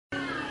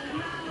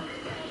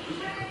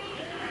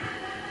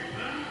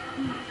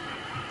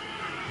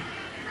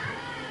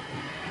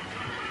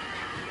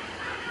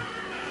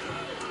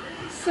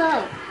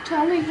So,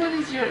 tell me, what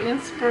is your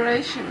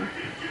inspiration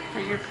for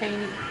your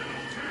painting?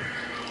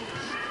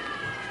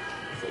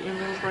 Is it your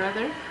little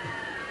brother?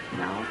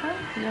 Malva?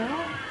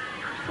 No?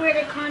 For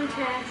the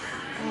contest.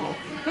 Oh.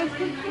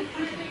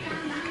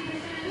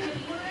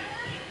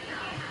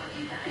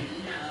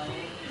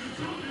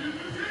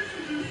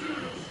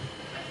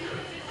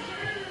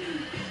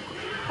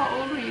 How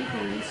old were you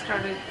when you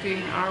started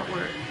doing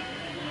artwork?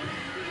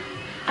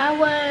 I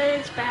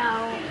was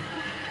about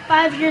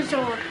 5 years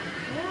old.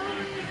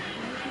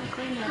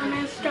 When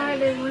I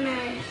started,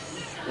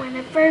 when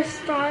I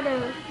first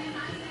started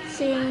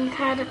seeing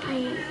how to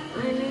paint,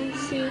 learning to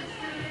see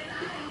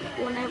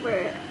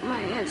whenever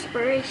my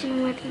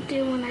inspiration, what to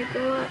do when I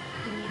grow up.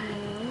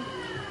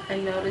 I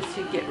noticed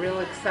you get real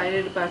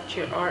excited about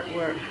your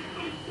artwork.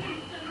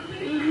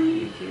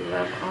 You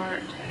love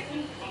art.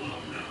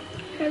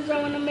 Because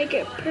I want to make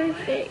it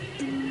perfect.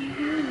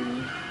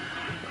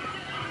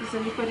 Does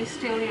anybody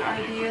steal your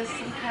ideas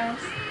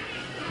sometimes?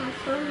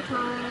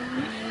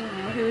 Sometimes.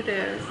 Who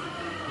does?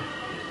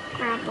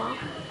 Grandpa.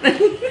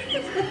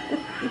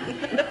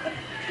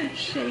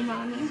 Shame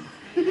on him.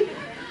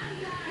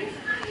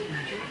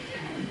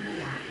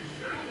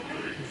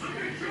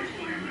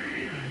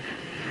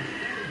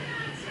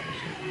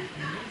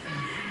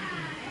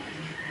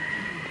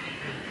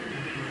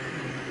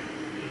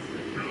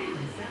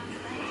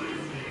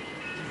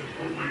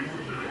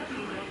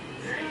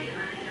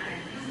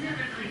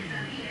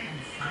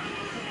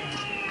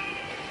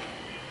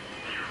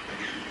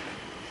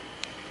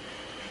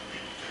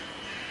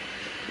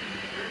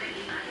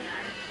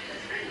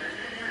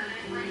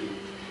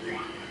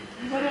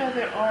 What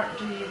other art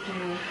do you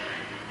do?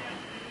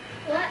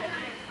 What?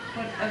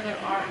 What other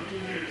art do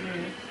you do?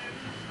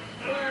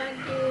 Well, I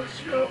do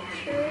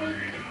sculpture.